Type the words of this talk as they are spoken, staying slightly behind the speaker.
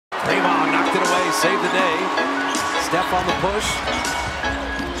save the day. Steph on the push.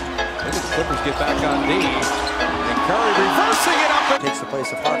 And the Clippers get back on D. And Curry reversing it up. Takes the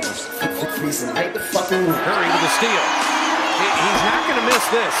place of Harkless. Curry with the steal. He's not going to miss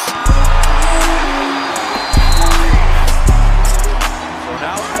this. So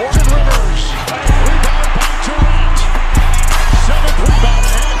now Portland reverse. Rebound by Durant. 7th rebound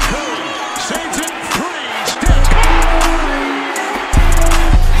and Curry saves it. 3. Steph Curry.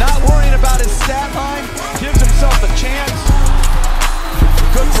 Not worrying about his stat line. Gives himself a chance.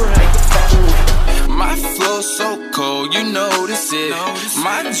 Good for him. My flow so cold, you notice it.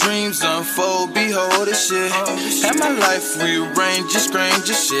 My dreams unfold, behold this shit. And my life rearranged, just strange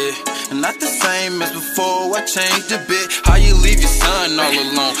as shit. And not the same as before, I changed a bit. How you leave your son all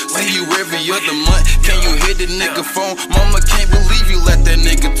alone? See you every other month. Can you hit the nigga phone? Mama can't believe you let that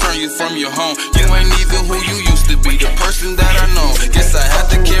nigga turn you from your home. You ain't even who you used to be, the person that I know. Guess I had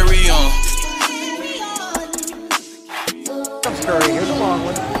to carry on. Comes Curry, here's a long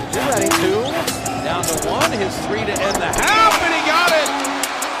one. You're ready. 2. Down to 1. His 3 to end the half, and he got it.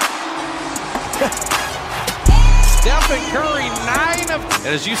 Steph and Curry, 9 of.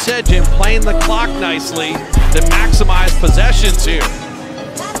 And as you said, Jim, playing the clock nicely to maximize possessions here.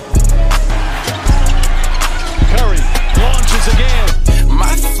 Curry launches again.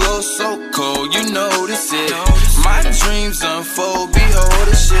 My flow so cold, you notice it. My dreams unfold, behold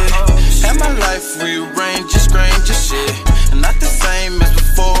this shit. And my life rearranged, just strange as shit. And not the same as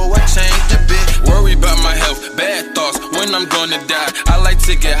before, I changed a bit. Worry about my health, bad thoughts, when I'm gonna die. I like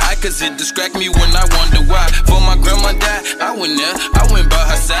to get high cause it distract me when I wonder why. Before my grandma died, I went there, I went by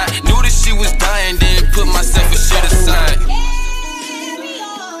her side. Knew that she was dying, didn't put my selfish shit aside.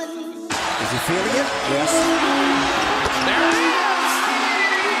 Is he feeling it? Yes. There it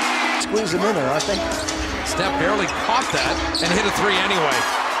is. Squeeze them in there, aren't they? Steph barely caught that and hit a 3 anyway.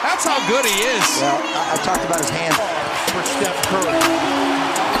 That's how good he is. Well, I talked about his hand. For Steph Curry.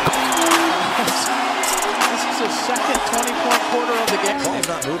 This is his second 20-point quarter of the game. Ball's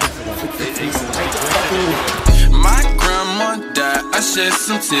not moving for them. My grandma died, I shed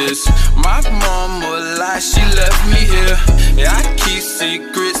some tears. My mama lied, she left me here. Yeah, I keep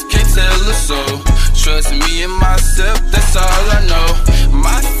secrets, can't tell her so. Trust me and myself, that's all I know.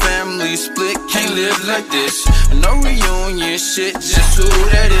 My family split, can't live like this. No reunion shit, just who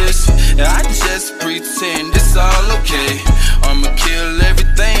that is. Yeah, I just pretend it's all okay. I'ma kill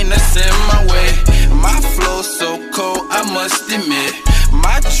everything that's in my way. My flow so cold, I must admit.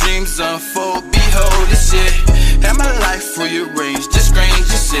 My dreams unfold, behold this shit. And my life rearranged, just strange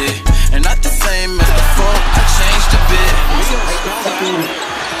as